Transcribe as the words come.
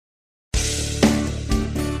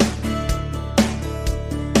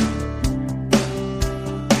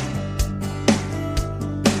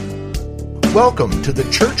Welcome to the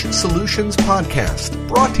Church Solutions Podcast,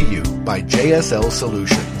 brought to you by JSL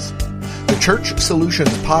Solutions. The Church Solutions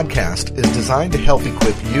Podcast is designed to help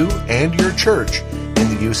equip you and your church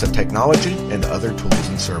in the use of technology and other tools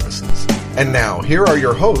and services. And now, here are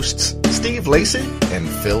your hosts, Steve Lacey and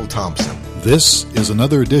Phil Thompson. This is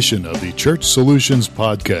another edition of the Church Solutions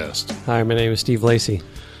Podcast. Hi, my name is Steve Lacey.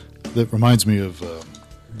 That reminds me of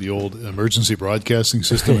the old emergency broadcasting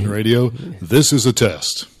system in radio. This is a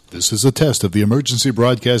test. This is a test of the emergency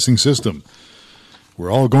broadcasting system.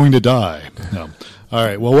 We're all going to die. No. All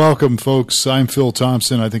right. Well, welcome, folks. I'm Phil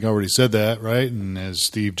Thompson. I think I already said that, right? And as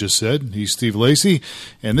Steve just said, he's Steve Lacey.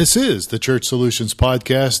 And this is the Church Solutions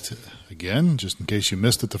Podcast. Again, just in case you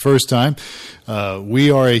missed it the first time,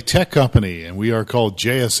 we are a tech company, and we are called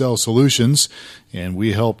JSL Solutions, and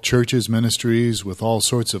we help churches, ministries with all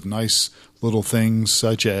sorts of nice little things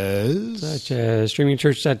such as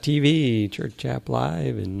streamingchurch.tv, Church App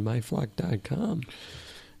Live, and myflock.com.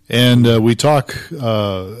 And we talk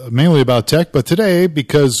mainly about tech, but today,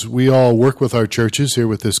 because we all work with our churches here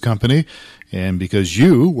with this company, and because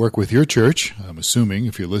you work with your church, I'm assuming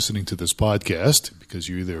if you're listening to this podcast, because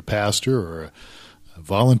you're either a pastor or a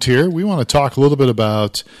volunteer, we want to talk a little bit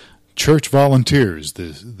about church volunteers.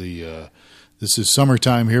 This is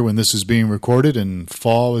summertime here when this is being recorded, and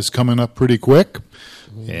fall is coming up pretty quick.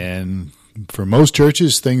 And for most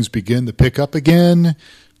churches, things begin to pick up again,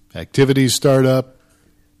 activities start up,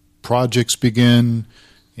 projects begin,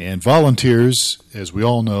 and volunteers, as we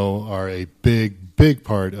all know, are a big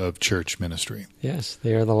part of church ministry. Yes,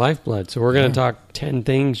 they are the lifeblood. So we're going to talk 10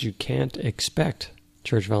 things you can't expect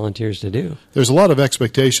church volunteers to do. There's a lot of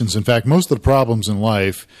expectations. In fact, most of the problems in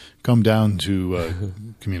life come down to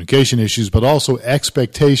communication issues, but also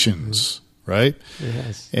expectations, right?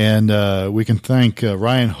 Yes. And we can thank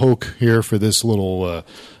Ryan Hoke here for this little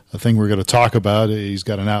thing we're going to talk about. He's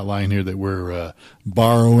got an outline here that we're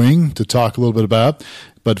borrowing to talk a little bit about.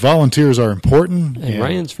 But volunteers are important. And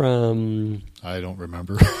Ryan's from... I don't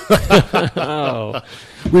remember. Oh.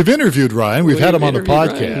 We've interviewed Ryan. We've had him on the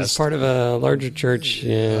podcast. Ryan. He's part of a larger church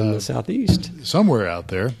in the Southeast. Somewhere out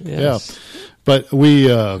there. Yes.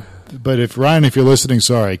 Yeah. But if Ryan, if you're listening,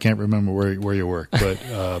 sorry, I can't remember where you work. But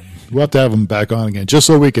we'll have to have him back on again just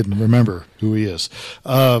so we can remember who he is.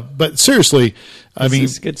 But seriously,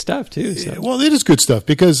 It's good stuff, too. So. Well, it is good stuff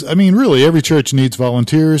because, really, every church needs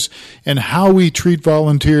volunteers, and how we treat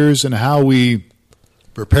volunteers and how we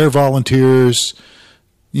prepare volunteers,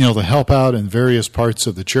 to help out in various parts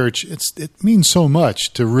of the church. It means so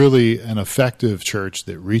much to really an effective church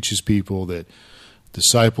that reaches people, that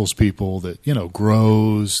disciples people, that,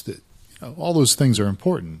 grows, that, all those things are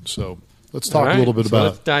important. So let's talk a little bit about it.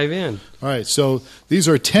 Let's dive in. All right. So these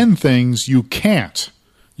are 10 things you can't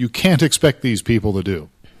expect these people to do.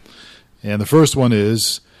 And the first one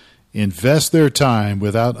is invest their time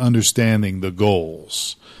without understanding the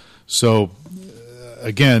goals. So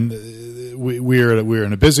again, we're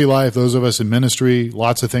in a busy life, those of us in ministry,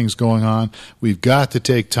 lots of things going on. We've got to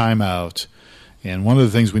take time out. And one of the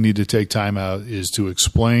things we need to take time out is to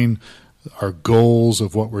explain our goals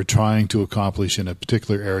of what we're trying to accomplish in a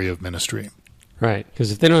particular area of ministry. Right.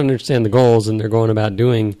 Because if they don't understand the goals and they're going about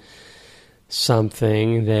doing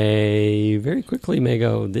something, they very quickly may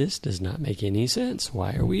go, this does not make any sense.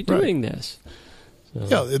 Why are we doing this? So.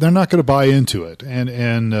 Yeah, they're not going to buy into it.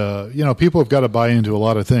 And people have got to buy into a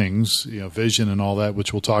lot of things, vision and all that,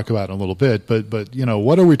 which we'll talk about in a little bit. But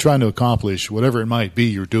what are we trying to accomplish, whatever it might be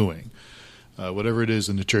you're doing, whatever it is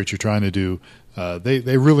in the church you're trying to do,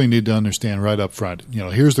 they really need to understand right up front,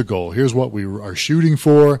 here's the goal. Here's what we are shooting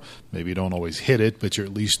for. Maybe you don't always hit it, but you're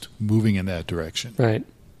at least moving in that direction. Right.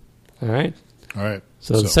 All right.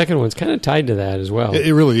 So the second one's kind of tied to that as well.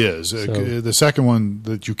 It really is. The second one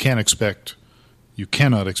that you cannot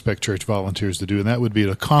expect church volunteers to do, and that would be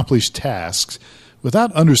to accomplish tasks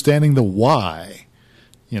without understanding the why.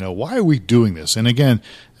 Why are we doing this? And again,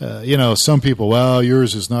 some people, well,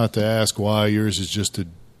 yours is not to ask why, yours is just to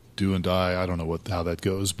do and die. I don't know how that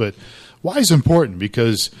goes, but why is important?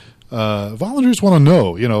 Because volunteers want to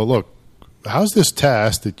know, look, how's this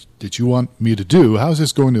task that you want me to do, how's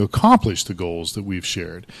this going to accomplish the goals that we've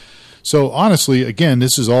shared? So honestly, again,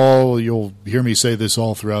 this is all, you'll hear me say this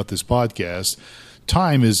all throughout this podcast,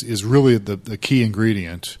 time is really the key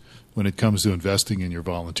ingredient when it comes to investing in your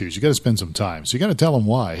volunteers. You got to spend some time. So you got to tell them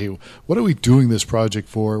why. Hey, what are we doing this project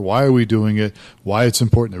for? Why are we doing it? Why it's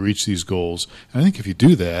important to reach these goals? And I think if you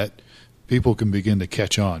do that, people can begin to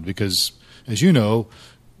catch on because, as you know,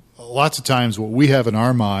 lots of times what we have in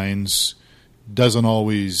our minds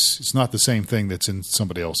it's not the same thing that's in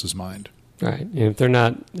somebody else's mind. Right. And if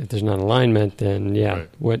there's not alignment, then right.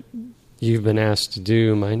 What you've been asked to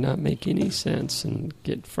do might not make any sense and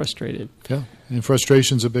get frustrated. Yeah, and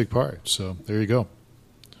frustration's a big part. So there you go.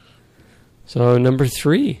 So number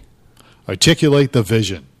 3. Articulate the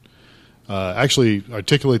vision. Actually,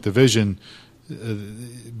 articulate the vision.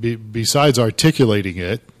 Besides articulating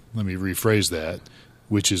it, let me rephrase that,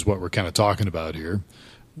 which is what we're kind of talking about here.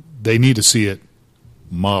 They need to see it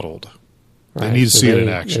modeled. Right. They need to see it in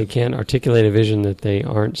action. They can't articulate a vision that they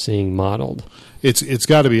aren't seeing modeled. It's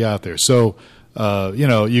got to be out there. So,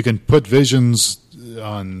 you can put visions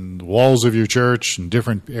on the walls of your church and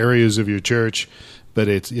different areas of your church, but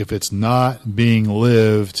if it's not being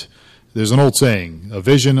lived, there's an old saying, a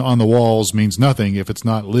vision on the walls means nothing if it's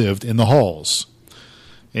not lived in the halls.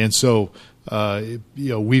 And so,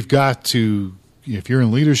 we've got to, if you're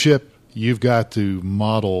in leadership, you've got to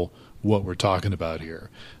model what we're talking about here.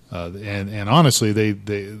 And honestly, the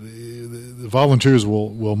volunteers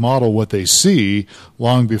will model what they see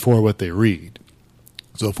long before what they read.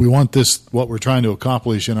 So if we want what we're trying to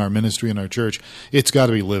accomplish in our ministry, in our church, it's got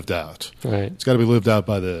to be lived out. Right. It's got to be lived out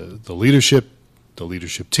by the leadership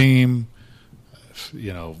team,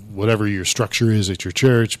 whatever your structure is at your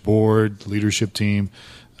church, board, leadership team,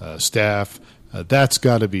 staff. That's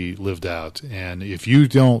got to be lived out. And if you're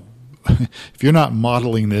not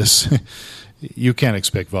modeling this, you can't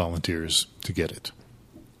expect volunteers to get it.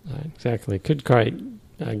 Exactly. Could create,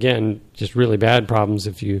 again, just really bad problems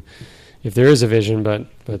if there is a vision, but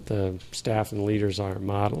the staff and leaders aren't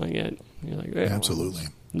modeling it. You're like, absolutely.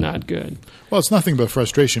 Not good. Well, it's nothing but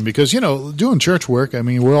frustration because, doing church work, I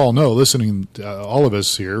mean, we all know, listening, all of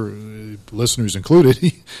us here, listeners included,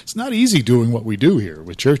 it's not easy doing what we do here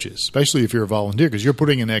with churches, especially if you're a volunteer, because you're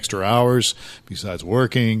putting in extra hours besides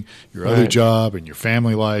working, your other job, and your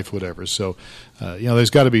family life, whatever. So, there's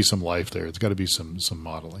got to be some life there. There's got to be some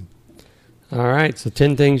modeling. All right, so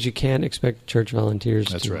 10 things you can't expect church volunteers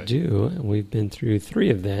to do. And we've been through 3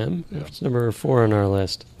 of them. Yeah. That's number 4 on our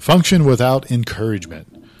list. Function without encouragement.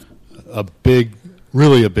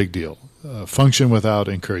 Really a big deal. Function without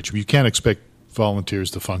encouragement. You can't expect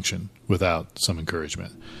volunteers to function without some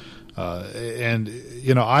encouragement. I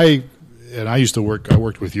used to work. I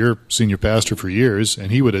worked with your senior pastor for years,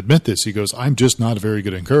 and he would admit this. He goes, "I'm just not a very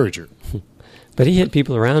good encourager." But he had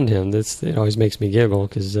people around him. It always makes me giggle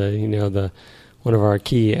because one of our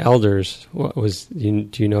key elders. Do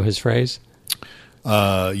you know his phrase?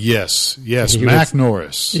 Yes, Mac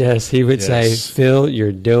Norris. Yes, he would say, "Phil,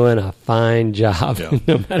 you're doing a fine job." Yeah.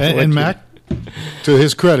 No matter and Mac, to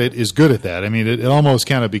his credit, is good at that. I mean, it almost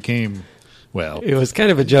kind of became, it was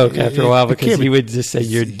kind of a joke after a while because he would just say,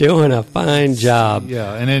 "You're doing a fine job."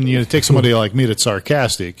 Yeah, and then take somebody like me that's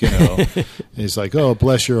sarcastic, It's like, "Oh,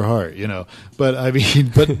 bless your heart," But I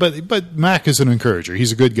mean, but Mac is an encourager.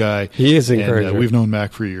 He's a good guy. He is an encourager. We've known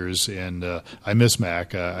Mac for years, and I miss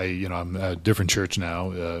Mac. I'm at a different church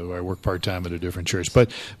now. I work part time at a different church,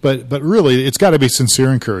 but really, it's got to be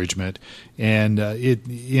sincere encouragement. And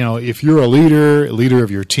if you're a leader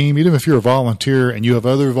of your team, even if you're a volunteer, and you have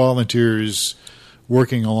other volunteers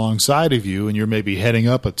working alongside of you, and you're maybe heading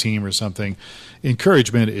up a team or something,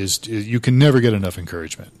 encouragement is you can never get enough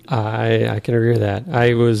encouragement. I can agree with that.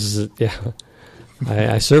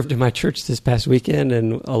 I served in my church this past weekend,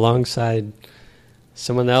 and alongside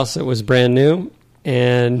someone else that was brand new,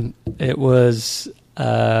 and it was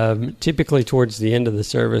typically towards the end of the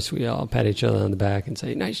service, we all pat each other on the back and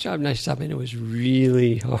say, nice job. And it was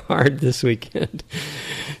really hard this weekend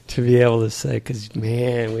to be able to say, because,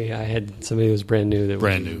 man, I had somebody who was brand new that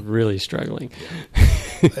was really struggling.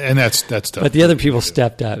 Yeah. And that's tough. But the other people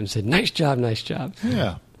stepped up and said, nice job.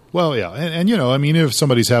 Yeah. Well, yeah. And if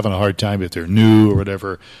somebody's having a hard time, if they're new or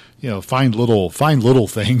whatever, find little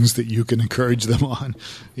things that you can encourage them on,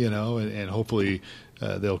 and hopefully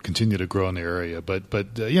they'll continue to grow in the area. But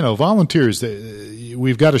volunteers,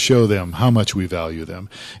 we've got to show them how much we value them.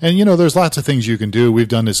 And, there's lots of things you can do. We've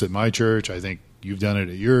done this at my church. I think you've done it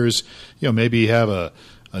at yours. Maybe have a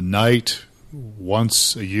night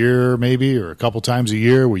once a year, maybe, or a couple times a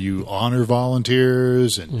year where you honor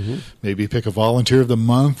volunteers and maybe pick a volunteer of the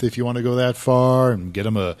month if you want to go that far and get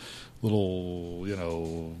them a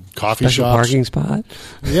little, coffee special shop. Parking spot?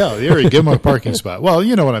 Yeah, give them a parking spot. Well,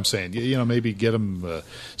 you know what I'm saying. Maybe get them a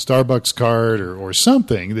Starbucks card or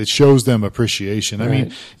something that shows them appreciation. Right. I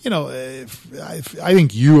mean, I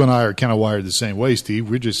think you and I are kind of wired the same way, Steve.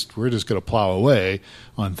 We're just going to plow away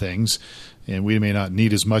on things. And we may not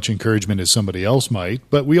need as much encouragement as somebody else might,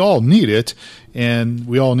 but we all need it, and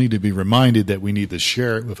we all need to be reminded that we need to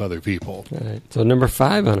share it with other people. All right. So number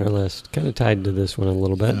 5 on our list, kind of tied to this one a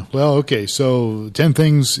little bit. Yeah. Well, okay, so 10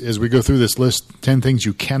 things, as we go through this list, 10 things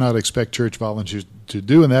you cannot expect church volunteers to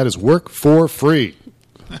do, and that is work for free.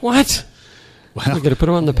 What? Well, we're going to put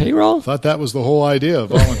them on the payroll? I thought that was the whole idea of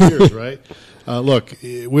volunteers, right? Look,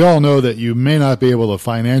 we all know that you may not be able to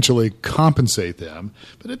financially compensate them,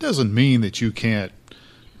 but it doesn't mean that you can't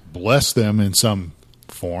bless them in some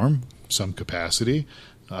form, some capacity.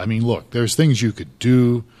 I mean, look, there's things you could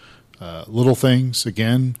do, little things,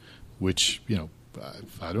 again, which,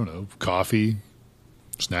 I don't know, coffee,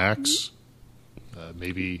 snacks,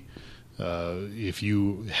 maybe if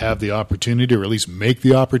you have the opportunity, or at least make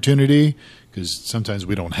the opportunity, because sometimes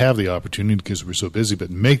we don't have the opportunity because we're so busy, but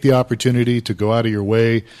make the opportunity to go out of your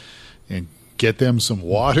way and get them some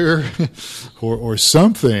water or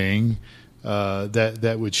something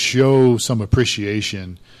that would show some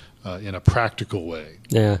appreciation in a practical way.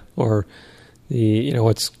 Yeah, or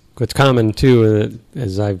what's common too,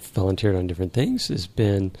 as I've volunteered on different things, has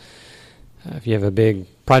been if you have a big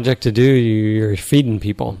project to do, you're feeding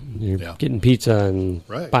people. You're getting pizza and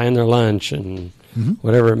buying their lunch and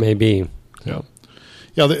whatever it may be. So.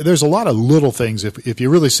 Yeah, there's a lot of little things. If you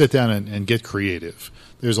really sit down and get creative,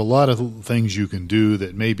 there's a lot of things you can do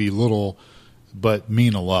that may be little but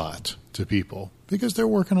mean a lot to people because they're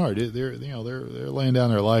working hard. They're laying down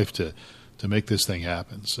their life to make this thing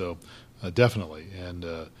happen. So definitely, and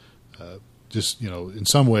just in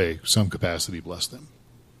some way, some capacity, bless them.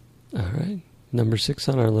 All right. Number 6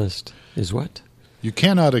 on our list is what? You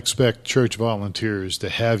cannot expect church volunteers to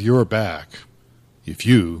have your back if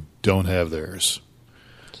you don't have theirs.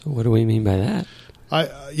 So what do we mean by that?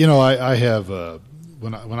 I have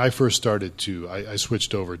when I first started I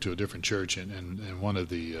switched over to a different church, and one of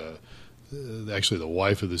the actually the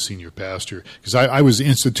wife of the senior pastor, because I was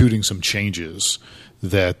instituting some changes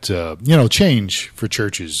that change for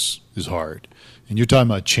churches is hard. And you're talking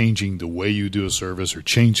about changing the way you do a service or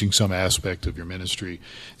changing some aspect of your ministry.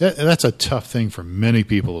 That's a tough thing for many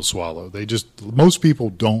people to swallow. Most people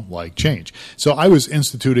don't like change. So I was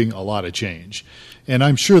instituting a lot of change. And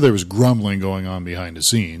I'm sure there was grumbling going on behind the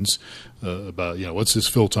scenes about, what's this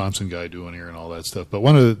Phil Thompson guy doing here and all that stuff. But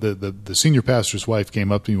one of the senior pastor's wife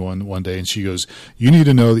came up to me one day and she goes, "You need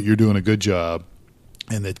to know that you're doing a good job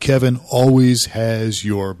and that Kevin always has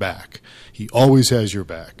your back. He always has your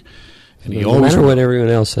back. And no matter what everyone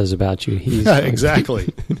else says about you, he's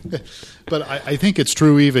exactly." But I think it's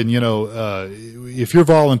true even, if your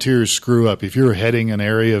volunteers screw up, if you're heading an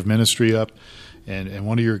area of ministry up and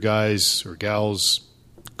one of your guys or gals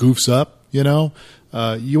goofs up, you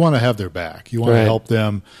want to have their back. You want to help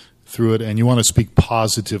them through it, and you want to speak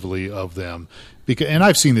positively of them. And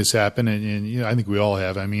I've seen this happen, and I think we all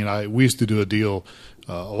have. I mean, we used to do a deal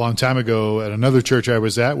a long time ago at another church I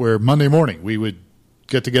was at where Monday morning we would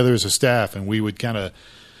get together as a staff and we would kind of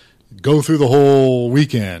go through the whole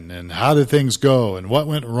weekend and how did things go and what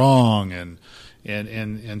went wrong,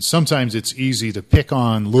 and sometimes it's easy to pick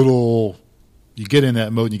on little. You get in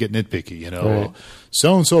that mode and you get nitpicky, Right.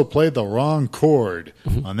 So and so played the wrong chord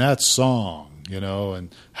on that song,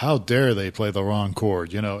 and how dare they play the wrong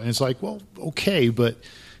chord, and it's like, well, okay, but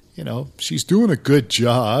she's doing a good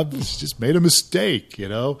job. She just made a mistake,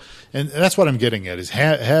 and that's what I'm getting at is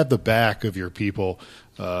have the back of your people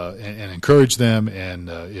and encourage them. And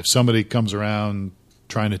if somebody comes around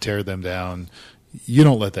trying to tear them down, you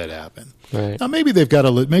don't let that happen. Right. Now, maybe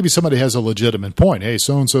maybe somebody has a legitimate point. Hey,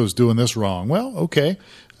 so-and-so is doing this wrong. Well, okay,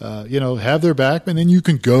 have their back, and then you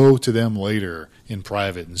can go to them later in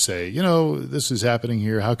private and say, this is happening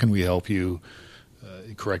here. How can we help you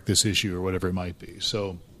correct this issue or whatever it might be?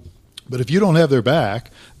 So, but if you don't have their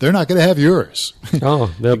back, they're not going to have yours.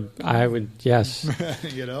 I would, yes.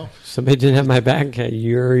 Somebody didn't have my back,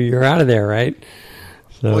 you're out of there, right?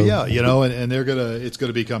 So. Well, yeah, and it's going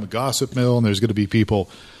to become a gossip mill, and there's going to be people,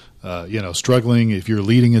 struggling if you're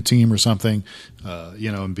leading a team or something,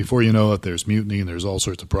 and before you know it, there's mutiny and there's all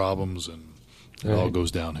sorts of problems, and it all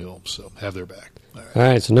goes downhill. So have their back. All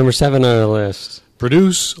right, so number 7 on our list.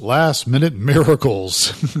 Produce last-minute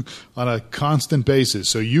miracles on a constant basis.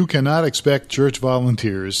 So you cannot expect church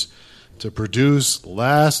volunteers to produce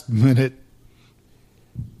last-minute,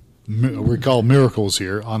 we call miracles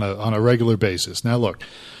here, on a regular basis. Now, look,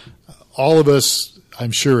 all of us,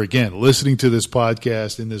 I'm sure, again, listening to this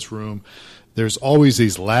podcast in this room, there's always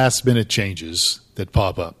these last-minute changes that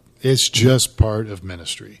pop up. It's just part of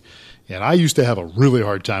ministry. And I used to have a really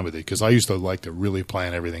hard time with it because I used to like to really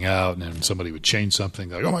plan everything out, and then somebody would change something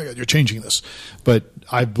like, "Oh my God, you're changing this." But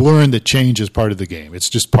I've learned that change is part of the game. It's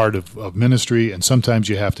just part of ministry, and sometimes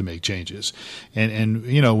you have to make changes. And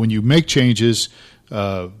when you make changes,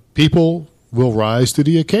 people will rise to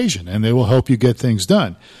the occasion, and they will help you get things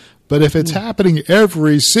done. But if it's happening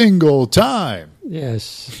every single time,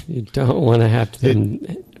 yes, you don't want to have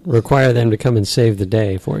to require them to come and save the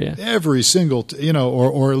day for you. Every single,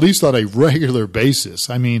 or at least on a regular basis.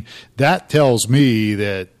 I mean, that tells me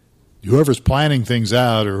that whoever's planning things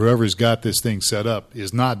out or whoever's got this thing set up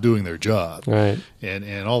is not doing their job. Right.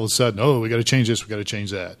 And all of a sudden, we got to change this, we got to change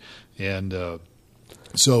that. And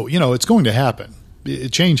so, it's going to happen.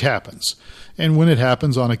 Change happens. And when it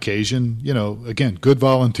happens on occasion, again, good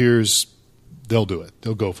volunteers, they'll do it.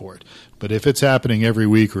 They'll go for it. But if it's happening every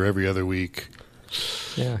week or every other week,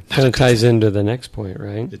 yeah, kind of ties into the next point,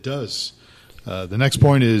 right? It does. The next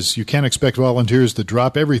point is you can't expect volunteers to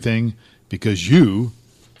drop everything because you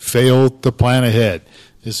failed to plan ahead.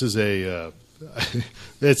 This is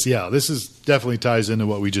this is definitely ties into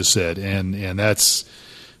what we just said, and that's,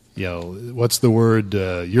 what's the word?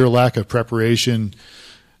 Your lack of preparation.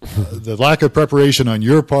 The lack of preparation on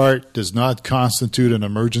your part does not constitute an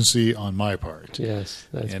emergency on my part. Yes,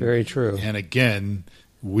 that's very true. And again,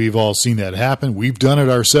 we've all seen that happen. We've done it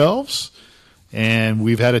ourselves, and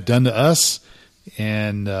we've had it done to us.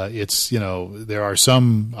 And it's, there are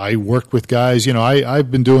some, I worked with guys, I've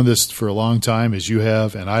been doing this for a long time, as you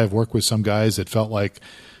have, and I have worked with some guys that felt like,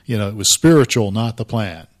 it was spiritual, not the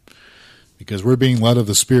plan, because we're being led of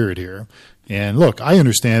the Spirit here. And look, I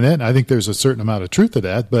understand that, and I think there's a certain amount of truth to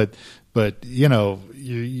that, but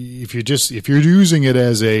if you're using it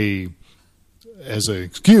as an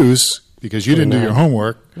excuse because you didn't do your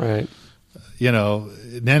homework, right?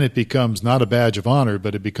 Then it becomes not a badge of honor,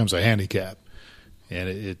 but it becomes a handicap. And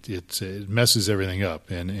it messes everything up,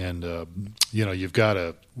 and you've got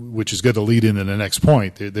to, which is good to lead into the next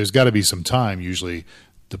point. There's got to be some time usually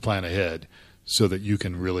to plan ahead, so that you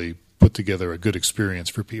can really put together a good experience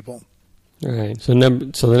for people. All right. So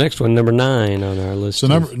the next one, number 9 on our list. So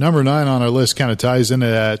number 9 on our list kind of ties into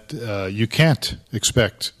that. You can't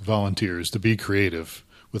expect volunteers to be creative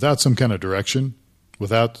without some kind of direction,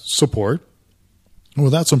 without support,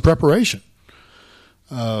 without some preparation.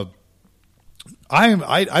 I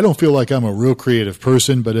don't feel like I'm a real creative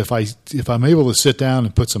person, but if I'm able to sit down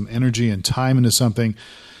and put some energy and time into something,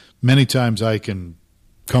 many times I can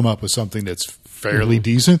come up with something that's fairly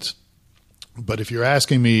decent. But if you're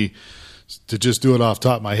asking me to just do it off the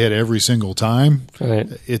top of my head every single time, right,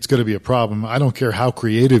 it's going to be a problem. I don't care how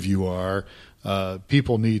creative you are.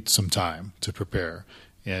 People need some time to prepare.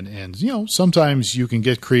 And sometimes you can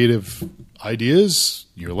get creative ideas.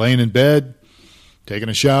 You're laying in bed, taking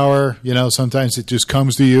a shower, sometimes it just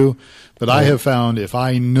comes to you. But I have found if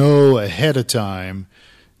I know ahead of time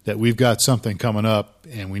that we've got something coming up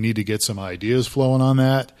and we need to get some ideas flowing on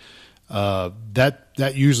that,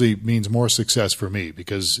 that usually means more success for me,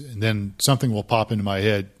 because then something will pop into my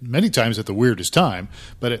head many times at the weirdest time,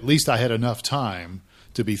 but at least I had enough time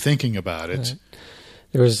to be thinking about it. Right.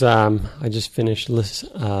 There was I just finished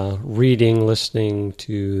listening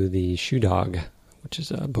to The Shoe Dog, which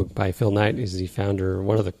is a book by Phil Knight. He's the founder,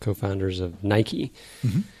 one of the co-founders of Nike.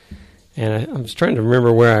 Mm-hmm. And I was trying to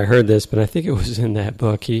remember where I heard this, but I think it was in that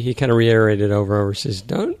book. He kind of reiterated over and over. Says,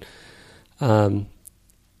 don't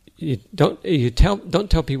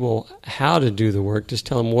tell people how to do the work. Just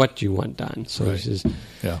tell them what you want done. So right. He says,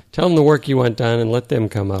 tell them the work you want done and let them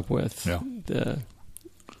come up with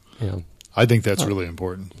I think that's really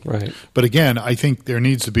important. Right. But again, I think there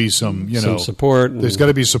needs to be some support. There's got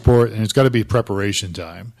to be support, and it's got to be preparation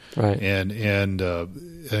time. Right. And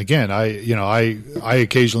again, I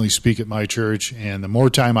occasionally speak at my church, and the more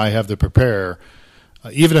time I have to prepare,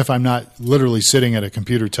 even if I'm not literally sitting at a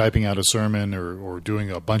computer typing out a sermon or doing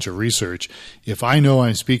a bunch of research, if I know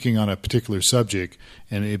I'm speaking on a particular subject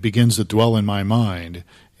and it begins to dwell in my mind,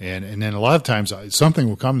 and then a lot of times something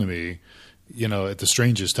will come to me, at the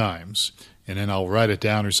strangest times, and then I'll write it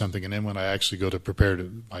down or something, and then when I actually go to prepare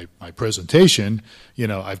my presentation,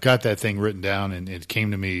 I've got that thing written down, and it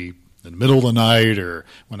came to me in the middle of the night or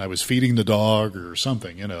when I was feeding the dog or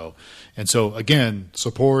something, And so, again,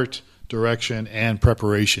 support, direction, and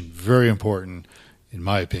preparation, very important, in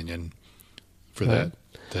my opinion, for that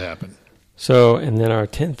to happen. So, and then our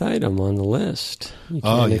 10th item on the list, you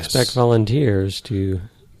can expect volunteers to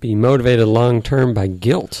be motivated long-term by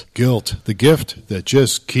guilt. Guilt, the gift that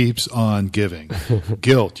just keeps on giving.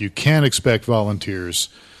 Guilt. You can't expect volunteers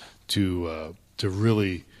to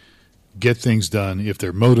really get things done if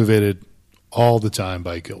they're motivated all the time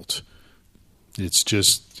by guilt. It's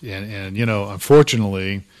just, and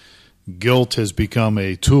unfortunately, guilt has become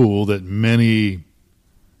a tool that many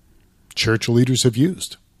church leaders have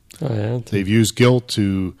used. Oh, yeah. They've used guilt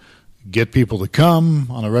to get people to come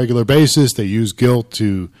on a regular basis. They use guilt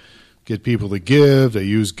to get people to give. They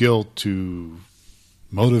use guilt to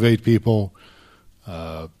motivate people.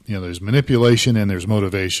 There's manipulation and there's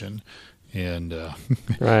motivation. And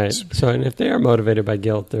right. So, and if they are motivated by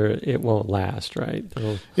guilt, it won't last, right?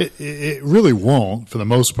 It really won't for the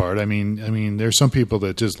most part. I mean, there's some people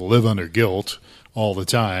that just live under guilt all the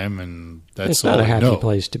time, and that's it's not all a happy know.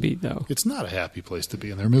 place to be, though. It's not a happy place to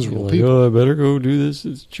be, and they're miserable like, people. Oh, I better go do this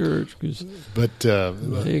at church because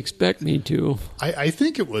they expect me to. I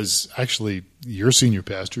think it was actually your senior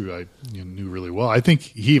pastor who I knew really well. I think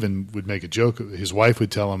he even would make a joke. His wife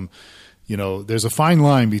would tell him, there's a fine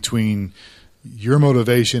line between your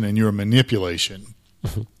motivation and your manipulation.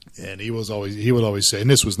 And he would always say, and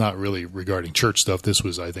this was not really regarding church stuff. This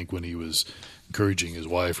was, I think, when he was encouraging his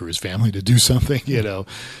wife or his family to do something,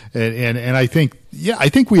 and I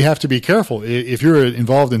think we have to be careful. If you're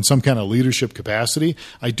involved in some kind of leadership capacity,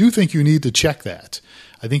 I do think you need to check that.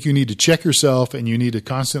 I think you need to check yourself, and you need to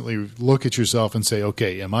constantly look at yourself and say,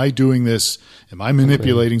 okay, am I doing this? Am I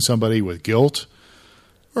manipulating somebody with guilt?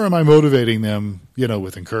 Or am I motivating them,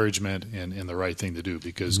 with encouragement and the right thing to do?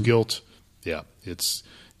 Because guilt, it's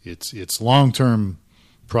long-term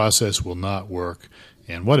process will not work.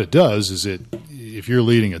 And what it does is if you're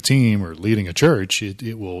leading a team or leading a church,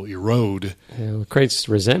 it will erode. It creates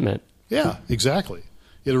resentment. Yeah, exactly.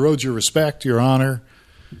 It erodes your respect, your honor,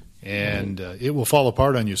 and it will fall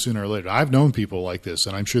apart on you sooner or later. I've known people like this,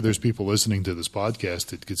 and I'm sure there's people listening to this podcast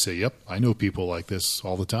that could say, yep, I know people like this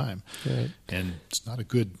all the time. Right. And it's not a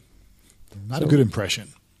good impression.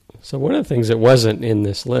 So one of the things that wasn't in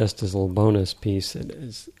this list is a little bonus piece that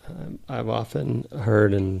is I've often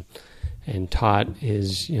heard and taught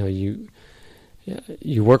is, you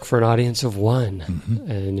work for an audience of one.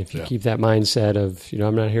 Mm-hmm. And if you keep that mindset of,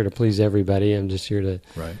 I'm not here to please everybody, I'm just here to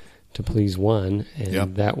please one,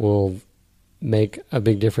 and that will make a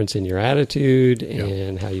big difference in your attitude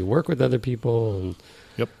and how you work with other people. And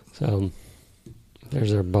so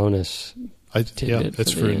there's our bonus. That's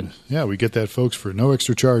we get that, folks, for no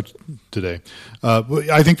extra charge today.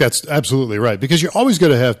 I think that's absolutely right, because you're always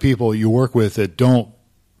going to have people you work with that don't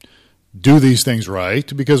do these things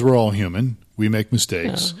right, because we're all human. We make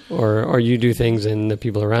mistakes. Yeah. Or you do things and the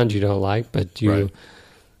people around you don't like, but if you're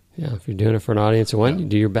doing it for an audience of one, you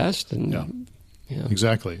do your best. And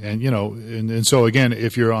exactly. And, and so again,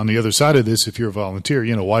 if you're on the other side of this, if you're a volunteer,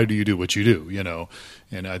 why do you do what you do,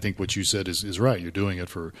 And I think what you said is right. You're doing it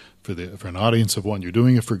for an audience of one. You're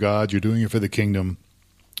doing it for God. You're doing it for the kingdom.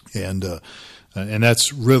 And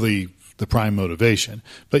that's really the prime motivation.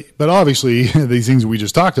 But obviously these things we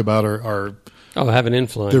just talked about are have an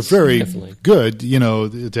influence. They're very good,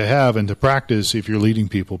 to have and to practice if you're leading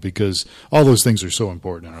people, because all those things are so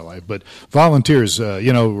important in our life. But volunteers,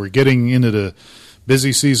 we're getting into the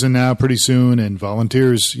busy season now pretty soon, and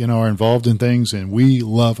volunteers, are involved in things, and we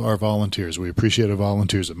love our volunteers. We appreciate our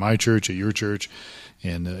volunteers at my church, at your church,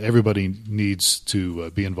 and everybody needs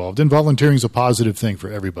to be involved. And volunteering is a positive thing for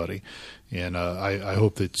everybody. And I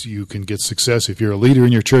hope that you can get success. If you're a leader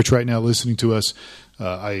in your church right now listening to us,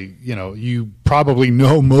 you probably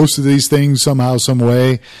know most of these things somehow, some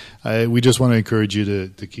way. We just want to encourage you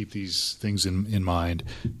to keep these things in mind,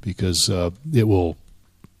 because it will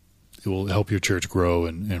help your church grow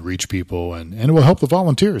and reach people, and it will help the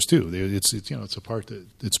volunteers too. It's a part that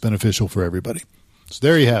it's beneficial for everybody. So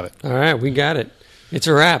there you have it. All right, we got it. It's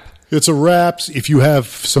a wrap. It's a wrap. If you have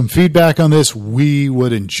some feedback on this, we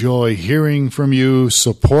would enjoy hearing from you.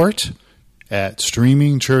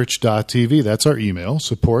 Support@streamingchurch.tv. That's our email,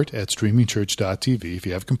 support@streamingchurch.tv. If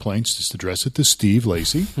you have complaints, just address it to Steve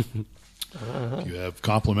Lacey. If you have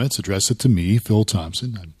compliments, address it to me, Phil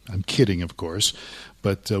Thompson. I'm kidding, of course.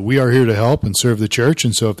 But we are here to help and serve the church,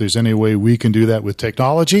 and so if there's any way we can do that with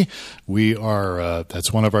technology, we are.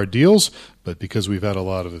 That's one of our deals. But because we've had a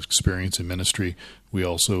lot of experience in ministry, we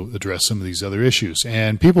also address some of these other issues.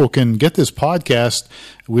 And people can get this podcast.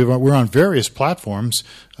 We're on various platforms.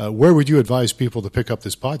 Where would you advise people to pick up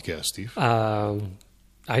this podcast, Steve?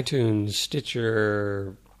 iTunes,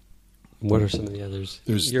 Stitcher. What are some of the others?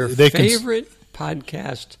 Your favorite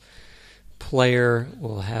podcast player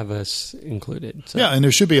will have us included. So. Yeah, and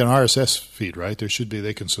there should be an RSS feed, right? There should be.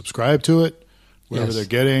 They can subscribe to it, wherever they're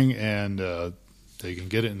getting, and they can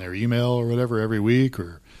get it in their email or whatever every week,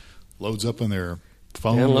 or loads up on their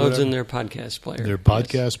phone. Downloads in their podcast player. Their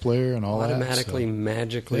podcast player and all automatically, that.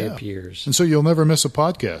 magically appears. And so you'll never miss a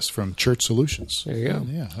podcast from Church Solutions. There you go.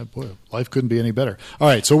 Yeah, boy, life couldn't be any better. All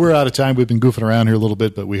right, so we're out of time. We've been goofing around here a little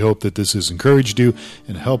bit, but we hope that this has encouraged you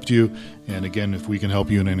and helped you. And again, if we can help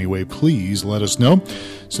you in any way, please let us know.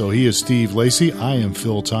 So he is Steve Lacey. I am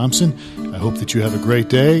Phil Thompson. I hope that you have a great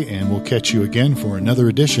day, and we'll catch you again for another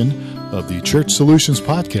edition of the Church Solutions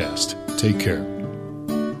Podcast. Take care.